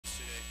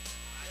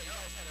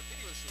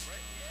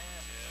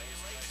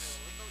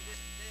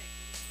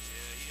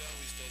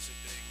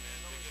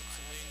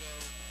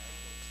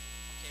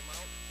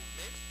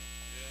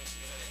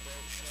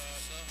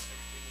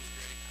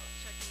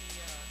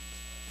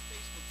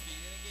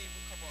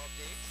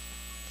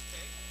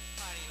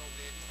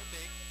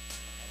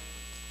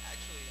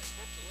actually, I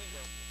spoke to Lingo.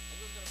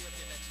 Lingo's gonna be up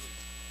here next week.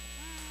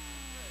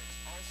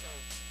 Also,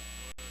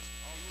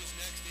 he was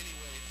next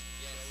anyway.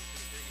 yes, I was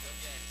gonna bring it up.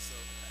 yeah. So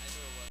I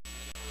knew it was.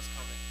 I knew it was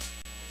coming.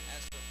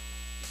 Asked him.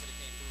 He said he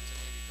came through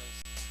today because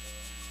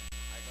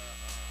I got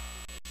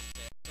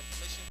some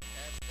permission to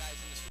have the guys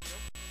in the studio.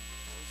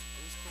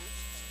 It was cool.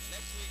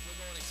 Next week we're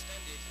going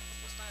extended.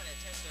 We're starting at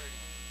 10:30.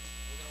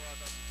 We're gonna rock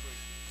up to 3.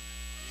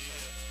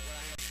 Yeah. What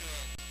I had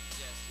planned,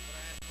 yes,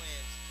 what I had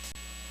planned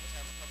was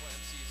have a couple of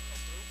MCs come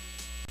through.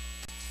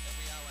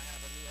 Every hour I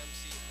have a new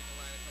MC. We can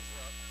line a couple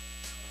up.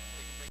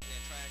 They can bring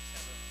their tracks,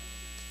 have an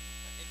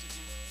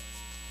interview,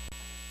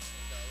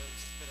 and a little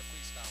bit of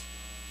freestyle.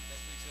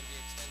 Next week's gonna be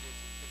extended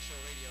Big Show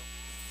Radio.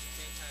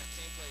 Same time,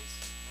 same place.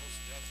 Most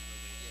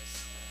definitely. Yes.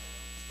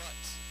 But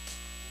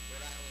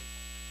Rhode Island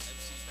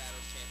MC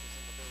Battle Champ is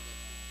in the building.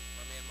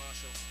 My man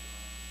Marshall.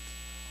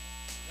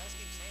 You guys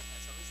keep saying that.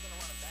 Somebody's gonna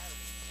want to battle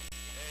me.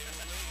 Hey,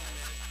 we're waiting,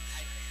 man.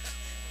 I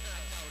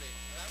doubt it.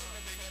 But I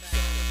remember before that. We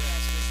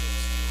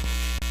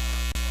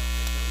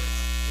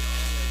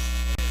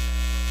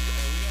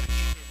gotta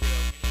keep it real. You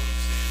know what I'm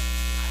saying?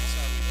 That's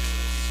how we do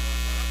this.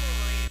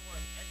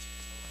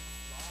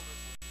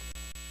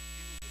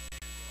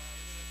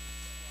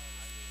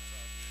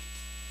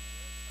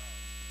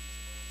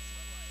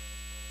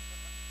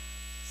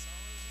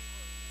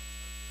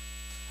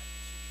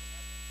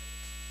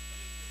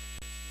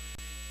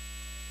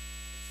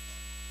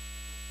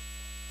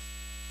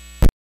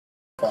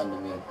 Fun to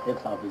me. Hip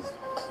hop is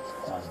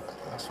fun.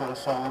 That's what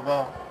it's all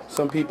about.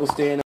 Some people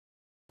stay in,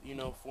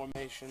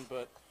 formation,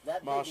 but That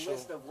big Marshall,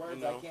 list of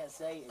words I can't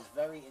say is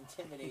very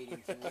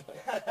intimidating to me.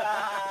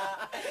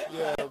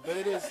 yeah, but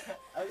it is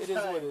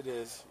sorry. what it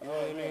is. You know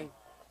what I man. mean?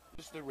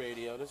 This is the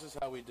radio. This is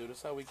how we do. This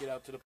is how we get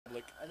out to the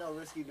public. I know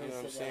Risky been You know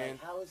what I'm sitting there saying?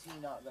 like, how is he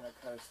not going to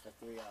curse for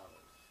 3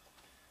 hours?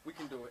 We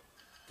can do it.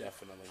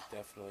 Definitely.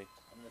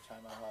 I'm going to try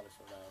my hardest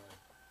for that one.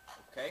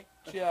 Okay?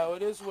 Yeah,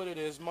 it is what it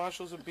is.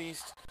 Marshall's a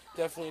beast,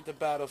 definitely at the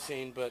battle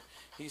scene, but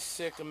he's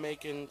sick of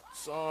making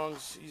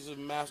songs. He's a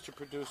master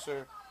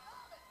producer.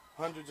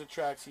 Hundreds of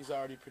tracks he's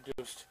already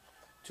produced.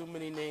 Too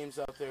many names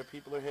out there.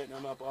 People are hitting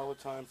him up all the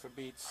time for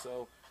beats,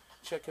 so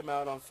check him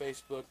out on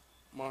Facebook.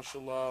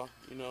 Marshall Law,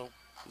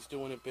 he's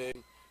doing it big.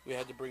 We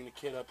had to bring the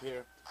kid up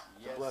here.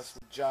 Yes. Blessed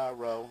with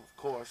Gyro, of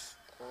course.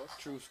 Of course.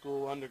 True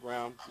School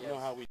Underground. You know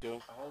Yes. how we do.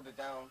 I hold it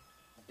down.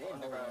 They've been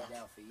holding Underground. it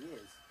down for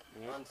years.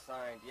 Yeah.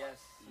 Unsigned, yes.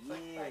 It's like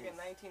back in Years.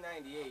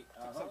 1998.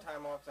 Took some Uh-huh.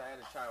 time off 'cause I had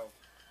a child.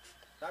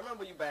 I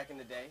remember you back in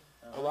the day.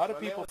 A lot of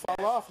My man people was fall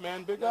there. off,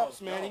 man. Big No, ups,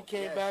 man. no, He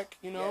came yes, back,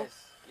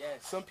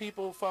 Yes. Some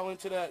people fall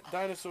into that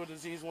dinosaur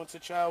disease once a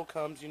child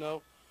comes,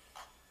 So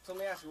let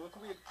me ask you, what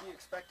could we be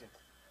expecting?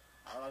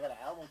 I got an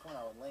album coming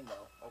out with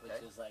Lingo, Okay.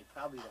 which is like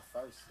probably the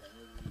first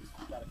thing.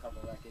 We got a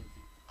couple records.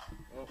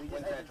 We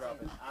When's that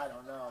dropping? I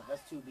don't know.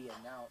 That's to be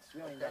announced.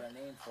 We don't even Okay. got a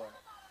name for it.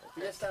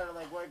 We just started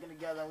like working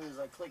together and we was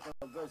like clicking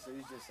real good, so he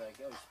was just like,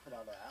 yo, we should put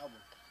out an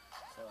album.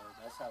 So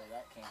that's how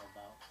that came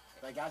about.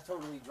 Like I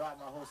totally dropped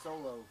my whole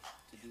solo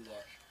to do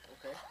that.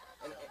 Okay.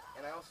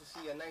 And I also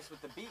see you're nice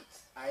with the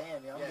beats. I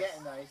am, I'm Yes.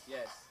 getting nice.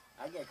 Yes.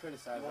 I get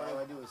criticized, You but wanna-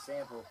 all I do is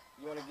sample.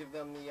 You want to give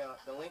them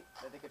the link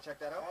that they can check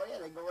that out? Oh yeah,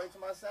 they can go right to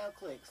my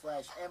SoundClick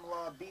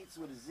 /MLaw Beats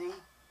with a Z.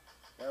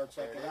 They'll check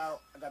There it it is.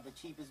 out. I got the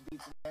cheapest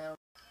beats in town.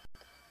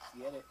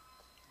 Get it.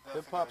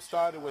 Hip-hop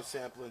started with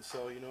sampling,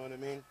 so you know what I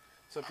mean?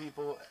 Some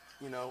people,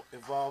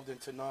 evolved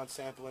into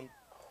non-sampling.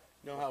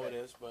 You know how it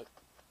is, but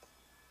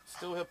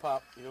still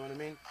hip-hop, you know what I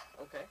mean?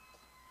 Okay.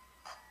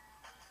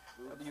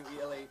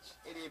 WELH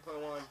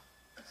 88.1.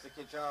 It's the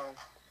Kid Jarl.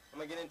 I'm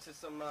going to get into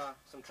some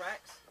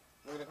tracks.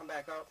 We're going to come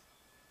back up.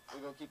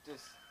 We're going to keep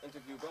this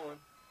interview going.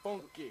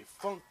 Funky,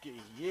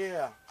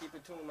 yeah. Keep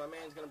it tuned. My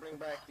man's going to bring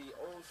back the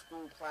old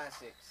school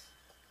classics.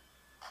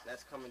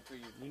 That's coming to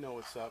you You know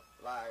what's up.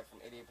 live from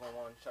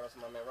 88.1. Shout out to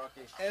my man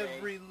Ruckish.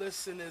 Every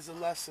listen is a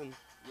lesson.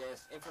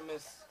 Yes,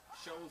 Infamous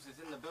Shows is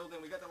in the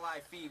building. We got the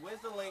live feed. Where's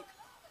the link?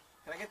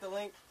 Can I get the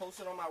link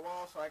posted on my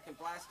wall so I can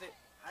blast it?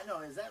 I know,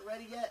 is that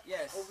ready yet?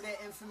 Yes. Over there,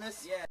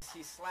 Infamous? Yes,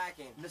 he's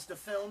slacking. Mr.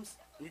 Films?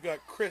 We got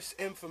Chris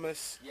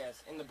Infamous.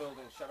 Yes, in the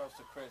building. Shout outs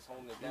to Chris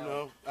holding it You down.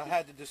 know, I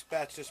had to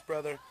dispatch this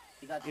brother.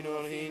 He got the You know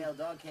little what I mean? female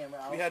dog camera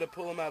out. We had to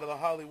pull him out of the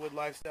Hollywood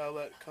lifestyle,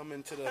 let come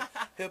into the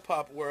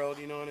hip-hop world,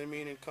 you know what I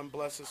mean, and come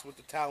bless us with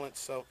the talent.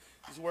 So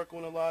he's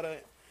working with a lot of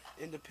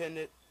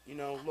independent,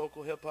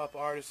 local hip-hop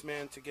artists,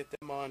 man, to get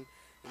them on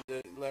and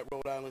to let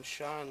Rhode Island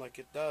shine like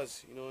it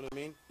does, you know what I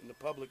mean, in the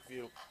public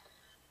view.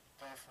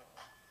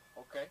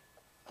 Okay.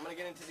 I'm going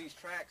to get into these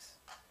tracks.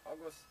 I'll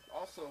go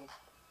also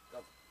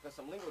got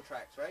some lingo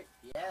tracks, right?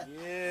 Yeah.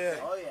 Yeah.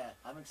 Oh, yeah.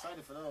 I'm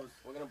excited for those.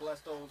 We're going to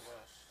bless those.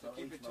 So No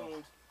keep it H-Mo.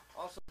 tuned.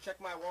 Also, check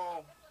my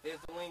wall. There's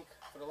the link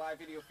for the live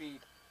video feed.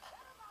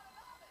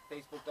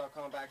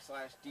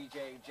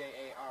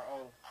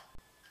 Facebook.com/DJJARO.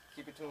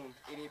 Keep it tuned.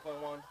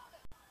 88.1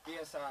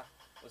 BSI.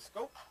 Let's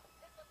go.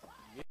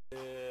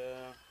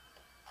 Yeah.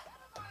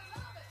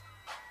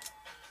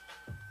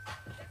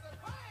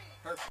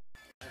 Perfect.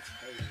 That's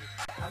crazy.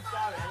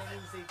 sorry. I didn't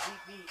even say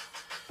beat.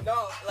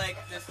 No, like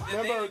this.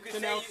 Remember you to could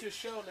announce say your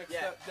show next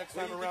yeah. next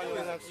What time you around. can You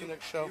do is announce the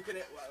next show. You can,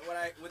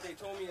 what they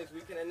told me is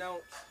we can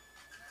announce.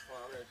 Hold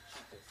on, I'm gonna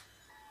cheat this.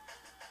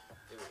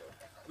 Here we go.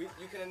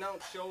 You can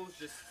announce shows,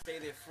 just say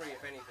they're free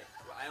if anything.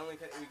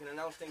 We can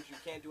announce things. You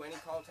can't do any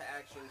call to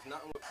actions,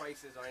 nothing with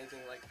prices or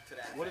anything like to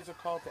that. What is a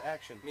call to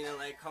action? Meaning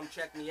like, come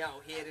check me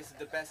out here. This is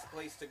the best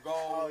place to go.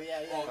 Oh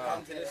yeah. Or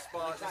come to this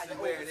spot. This is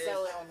where it is.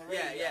 On the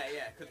radio.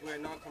 Yeah. Because we're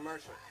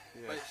non-commercial.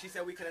 Yeah. But she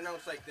said we can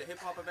announce like the hip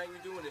hop event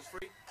you're doing is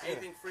free.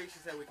 Anything free, she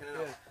said we can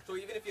announce. Yeah. So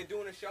even if you're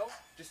doing a show,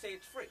 just say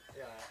it's free.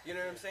 Yeah. You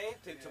know what I'm saying?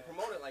 To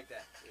promote it like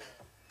that. Yeah.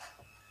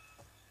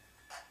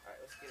 All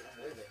right, let's get it.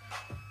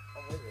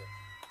 I'm with it.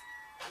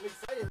 I'm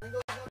excited. We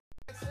go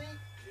next week.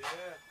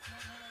 Yeah.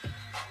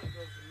 Here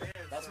goes the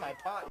man. That's son. my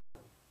pot.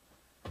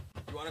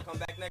 You want to come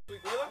back next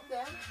week with her? I'm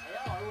down.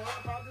 Yeah, I will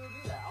probably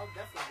do that. I'll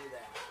definitely do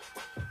that.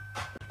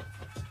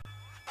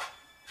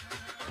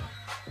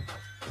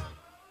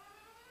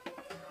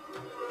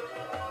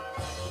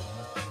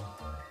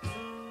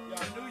 Yeah,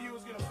 I knew you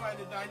was gonna find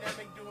a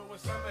dynamic doing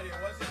with somebody.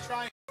 I wasn't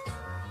trying.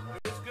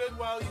 It was good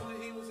while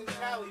he was in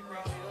Cali, bro.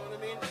 You know what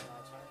I mean?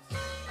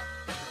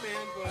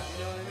 Man, but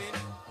you know what I mean?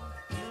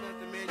 He's not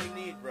the man you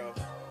need, bro.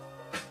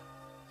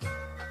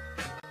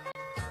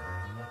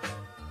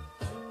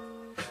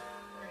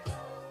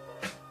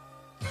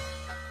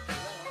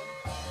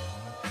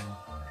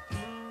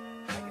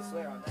 I can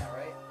swear on that,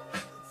 right?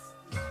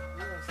 You know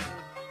what I'm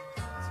saying?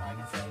 So I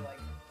can say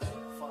like,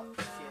 fuck,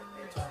 shit,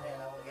 bitch, on that,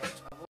 I won't get in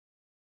trouble.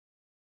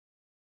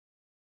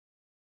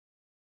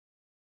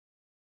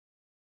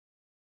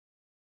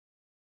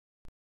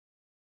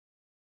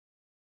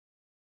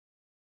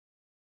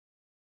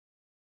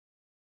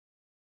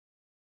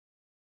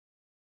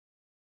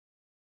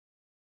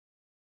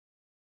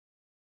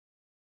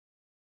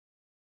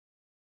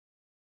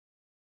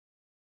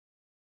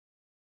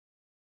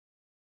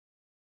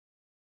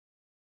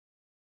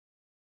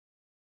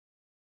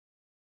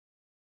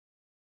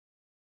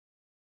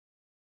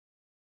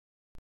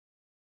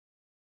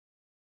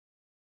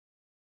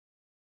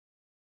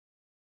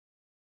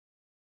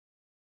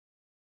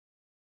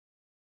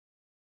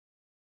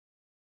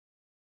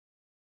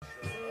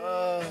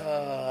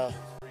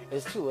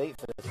 It's too late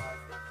for this.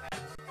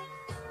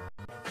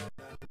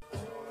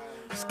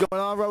 What's going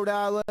on, Rhode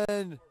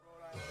Island?